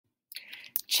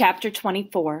Chapter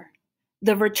 24,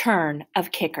 The Return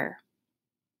of Kicker.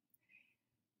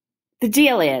 The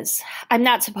deal is, I'm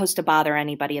not supposed to bother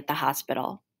anybody at the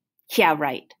hospital. Yeah,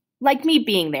 right. Like me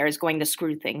being there is going to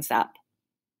screw things up.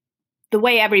 The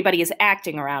way everybody is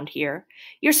acting around here,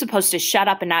 you're supposed to shut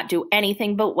up and not do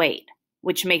anything but wait,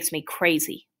 which makes me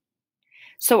crazy.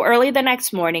 So early the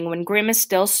next morning, when Grim is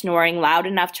still snoring loud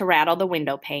enough to rattle the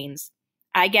window panes,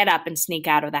 I get up and sneak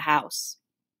out of the house.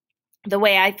 The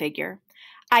way I figure,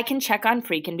 I can check on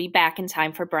Freak and be back in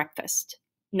time for breakfast.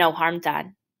 No harm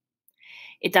done.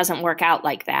 It doesn't work out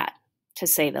like that, to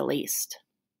say the least.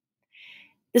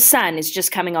 The sun is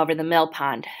just coming over the mill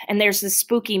pond, and there's this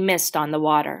spooky mist on the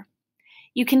water.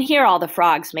 You can hear all the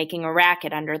frogs making a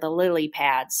racket under the lily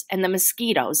pads, and the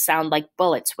mosquitoes sound like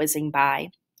bullets whizzing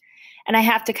by. And I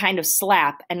have to kind of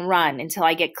slap and run until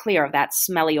I get clear of that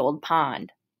smelly old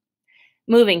pond.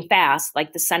 Moving fast,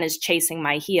 like the sun is chasing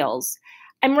my heels,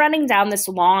 I'm running down this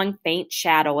long, faint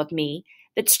shadow of me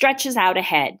that stretches out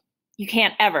ahead. You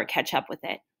can't ever catch up with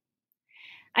it.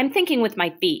 I'm thinking with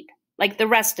my feet, like the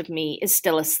rest of me is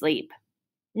still asleep.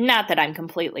 Not that I'm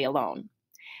completely alone.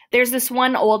 There's this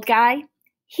one old guy.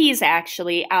 He's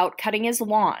actually out cutting his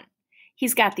lawn.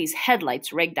 He's got these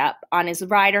headlights rigged up on his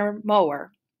rider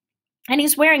mower. And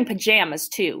he's wearing pajamas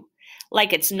too,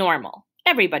 like it's normal.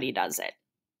 Everybody does it.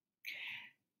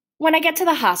 When I get to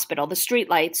the hospital, the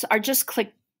streetlights are just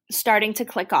starting to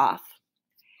click off.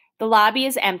 The lobby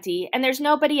is empty, and there's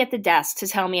nobody at the desk to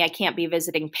tell me I can't be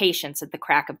visiting patients at the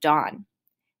crack of dawn.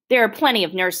 There are plenty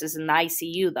of nurses in the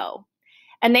ICU, though,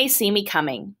 and they see me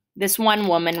coming. This one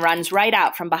woman runs right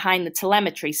out from behind the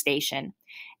telemetry station,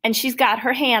 and she's got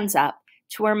her hands up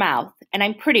to her mouth, and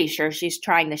I'm pretty sure she's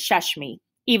trying to shush me,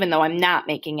 even though I'm not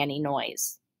making any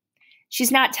noise.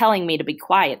 She's not telling me to be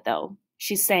quiet, though.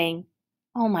 She's saying,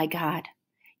 "Oh my God,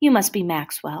 you must be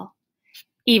Maxwell,"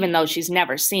 even though she's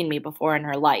never seen me before in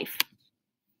her life.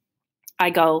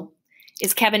 I go,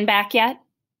 "Is Kevin back yet?"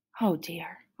 Oh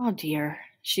dear,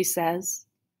 she says.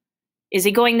 "Is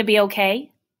he going to be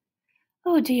okay?"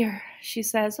 Oh dear, she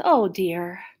says, oh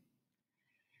dear.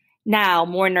 Now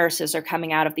more nurses are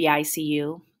coming out of the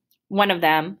ICU. One of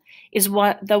them is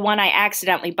the one I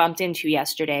accidentally bumped into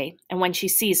yesterday, and when she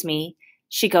sees me,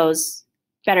 she goes,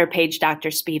 "Better page Dr.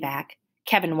 Spivak.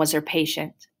 Kevin was her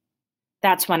patient."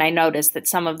 That's when I notice that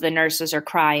some of the nurses are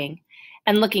crying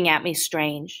and looking at me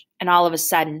strange, and all of a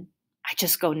sudden, I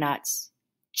just go nuts.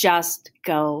 Just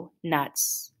go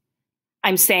nuts.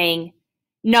 I'm saying,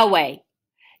 "No way,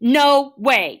 no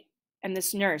way," and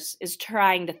this nurse is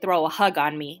trying to throw a hug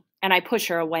on me, and I push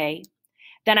her away.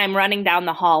 Then I'm running down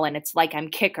the hall, and it's like I'm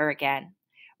Kicker again,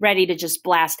 ready to just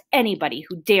blast anybody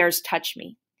who dares touch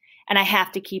me, and I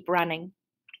have to keep running.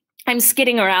 I'm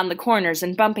skidding around the corners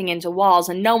and bumping into walls,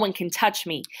 and no one can touch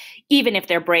me, even if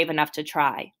they're brave enough to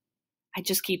try. I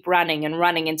just keep running and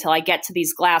running until I get to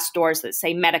these glass doors that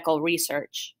say medical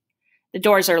research. The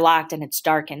doors are locked and it's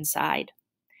dark inside.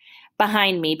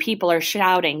 Behind me, people are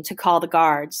shouting to call the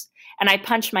guards, and I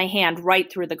punch my hand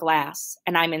right through the glass,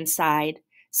 and I'm inside,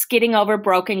 skidding over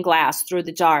broken glass through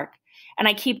the dark, and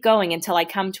I keep going until I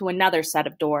come to another set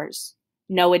of doors.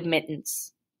 No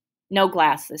admittance. No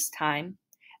glass this time.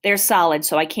 They're solid,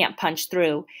 so I can't punch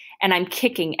through, and I'm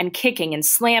kicking and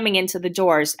slamming into the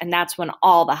doors, and that's when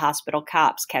all the hospital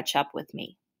cops catch up with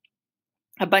me.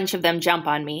 A bunch of them jump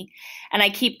on me, and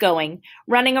I keep going,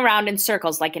 running around in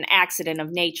circles like an accident of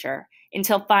nature,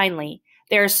 until finally,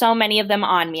 there are so many of them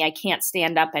on me I can't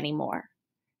stand up anymore.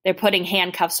 They're putting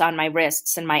handcuffs on my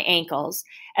wrists and my ankles,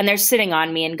 and they're sitting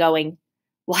on me and going,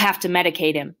 "We'll have to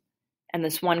medicate him." And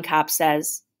this one cop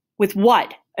says, "With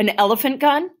what? An elephant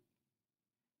gun?"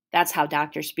 That's how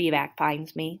Dr. Spivak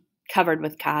finds me, covered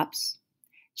with cops.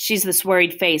 She's this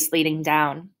worried face leading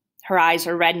down. Her eyes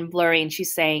are red and blurry, and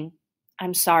she's saying,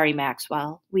 "I'm sorry,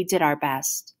 Maxwell. We did our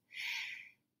best.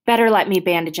 Better let me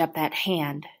bandage up that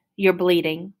hand. You're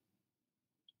bleeding."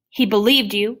 "He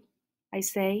believed you," I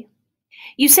say.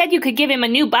 "You said you could give him a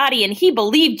new body, and he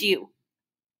believed you."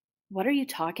 "What are you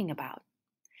talking about?"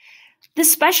 "The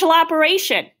special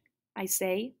operation," I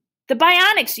say. "The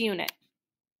bionics unit."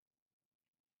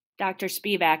 Dr.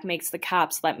 Spivak makes the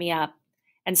cops let me up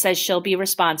and says she'll be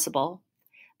responsible,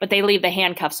 but they leave the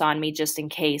handcuffs on me just in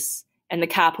case, and the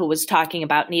cop who was talking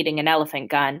about needing an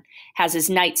elephant gun has his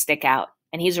nightstick out,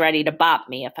 and he's ready to bop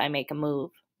me if I make a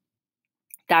move.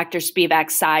 Dr.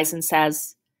 Spivak sighs and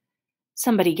says,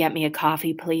 "Somebody get me a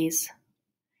coffee, please."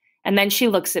 And then she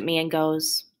looks at me and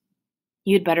goes,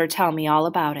 "You'd better tell me all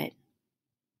about it."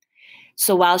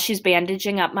 So while she's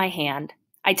bandaging up my hand,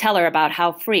 I tell her about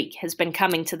how Freak has been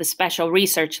coming to the special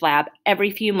research lab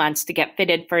every few months to get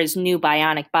fitted for his new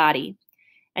bionic body,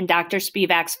 And Dr.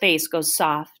 Spivak's face goes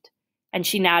soft, and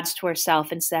she nods to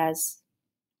herself and says,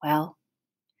 "Well,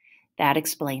 that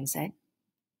explains it."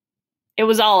 "It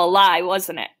was all a lie,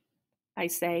 wasn't it?" I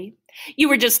say. "You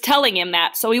were just telling him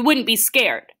that so he wouldn't be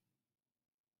scared."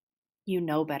 "You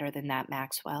know better than that,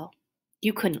 Maxwell.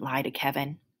 You couldn't lie to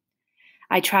Kevin.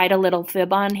 I tried a little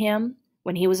fib on him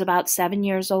when he was about 7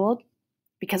 years old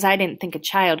because I didn't think a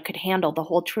child could handle the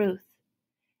whole truth.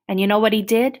 And you know what he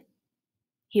did?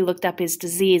 He looked up his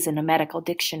disease in a medical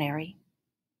dictionary.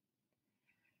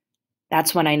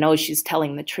 That's when I know she's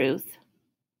telling the truth.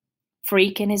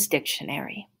 Freak in his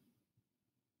dictionary."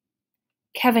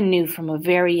 Kevin knew from a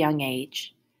very young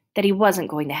age that he wasn't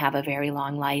going to have a very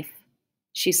long life,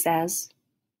 she says.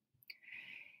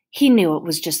 He knew it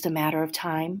was just a matter of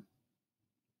time.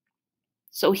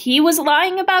 So he was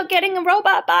lying about getting a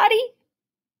robot body?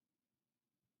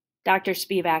 Dr.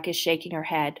 Spivak is shaking her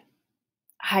head.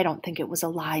 I don't think it was a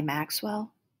lie,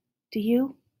 Maxwell. Do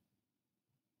you?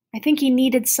 I think he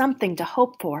needed something to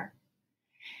hope for.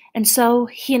 And so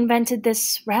he invented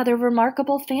this rather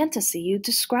remarkable fantasy you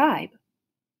describe.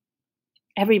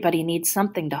 Everybody needs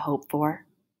something to hope for.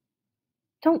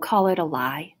 Don't call it a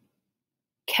lie.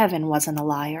 Kevin wasn't a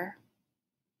liar.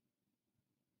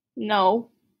 No,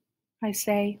 I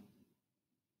say.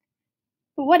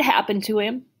 But what happened to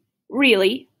him?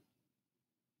 Really?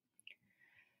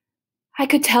 I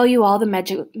could tell you all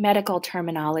the medical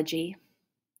terminology,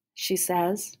 she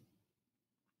says.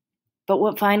 But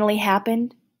what finally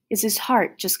happened is his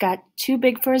heart just got too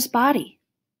big for his body.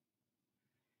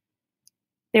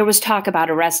 There was talk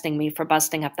about arresting me for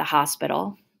busting up the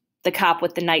hospital. The cop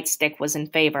with the nightstick was in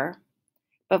favor.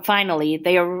 But finally,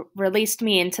 they released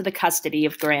me into the custody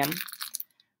of Grimm.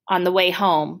 On the way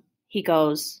home, he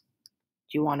goes,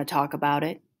 "Do you want to talk about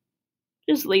it?"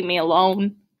 "Just leave me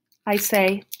alone," I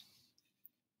say.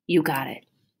 "You got it,"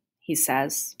 he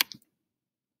says.